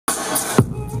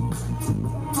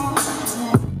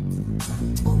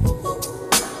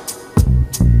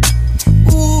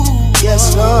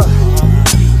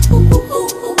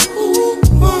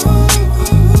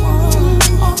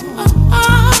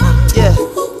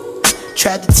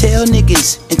Tried to tell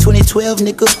niggas in 2012,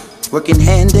 nigga, working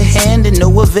hand to hand and no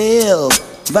avail.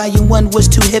 Volume 1 was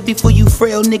too heavy for you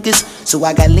frail niggas, so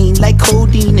I got lean like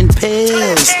codeine and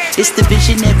pills. It's the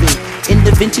visionary in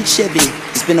the vintage Chevy.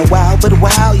 It's been a while, but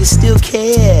wow, you still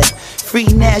care. Free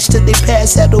Nash till they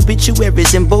pass out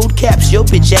obituaries in bold caps. Your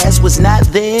bitch ass was not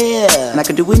there. And I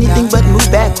could do anything but move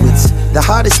backwards. The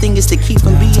hardest thing is to keep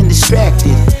from being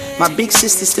distracted. My big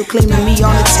sister still claiming me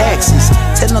on the taxes.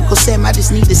 Tell Uncle Sam I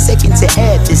just need a second to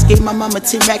add this. Gave my mama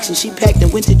 10 racks and she packed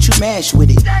and went to Chumash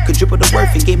with it. Quadruple the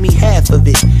worth and gave me half of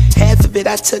it. Half of it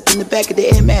I tucked in the back of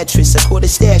the air mattress. A quarter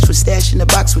stash was stashed in the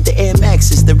box with the Air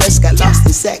Maxes. The rest got lost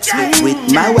in sacks with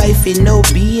my wife in no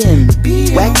BM.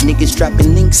 Whack niggas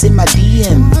dropping links in my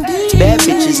DM. Bad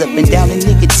bitches up and down in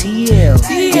nigga TL.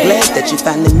 I'm glad that you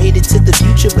finally made it to the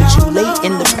future, but you late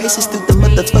and the prices through the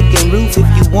motherfucking roof. If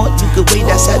you want, you could wait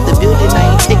outside the building.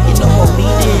 I ain't taking no more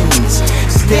meetings.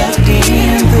 Stepped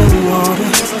in the water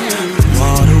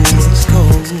was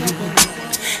cold.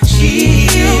 She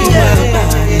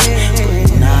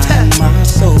but not my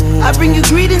soul. I bring you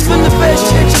greetings from the First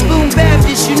Church of Boone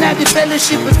Baptist, United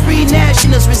Fellowship of Free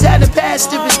Nationals. Residing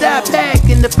pastor is die pack,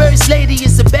 and the First Lady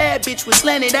is a bad bitch with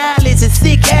slanted eyelids and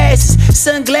thick asses,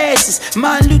 sunglasses.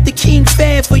 Martin Luther King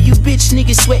fan for you bitch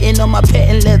niggas sweating on my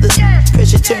patent leather.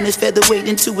 Pressure turn his featherweight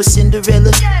into a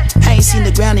Cinderella. I ain't seen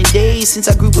the ground in days since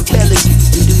I grew with fellas.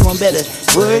 You do one better.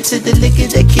 Word to the liquor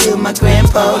that killed my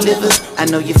grandpa liver. I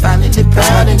know you finally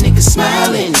proud and niggas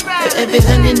smiling. For every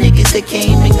 100 niggas that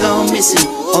came and gone missing,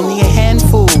 only a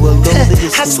handful will go the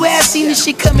distance. I swear I seen this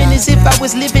shit coming as if I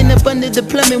was living up under the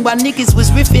plumbing while niggas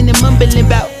was riffing and mumbling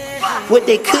about what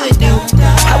they could do.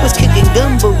 I was kicking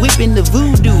gumbo, whipping the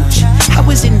voodoo. I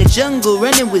was in the jungle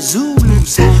running with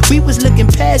Zulus. We was looking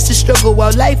past the struggle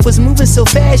while life was moving so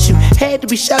fast. You had to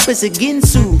be sharp as a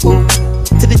Ginsu.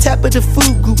 To the top of the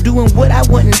food group, doing what I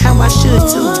want and how I should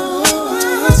too.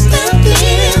 Stepped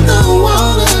in the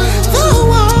water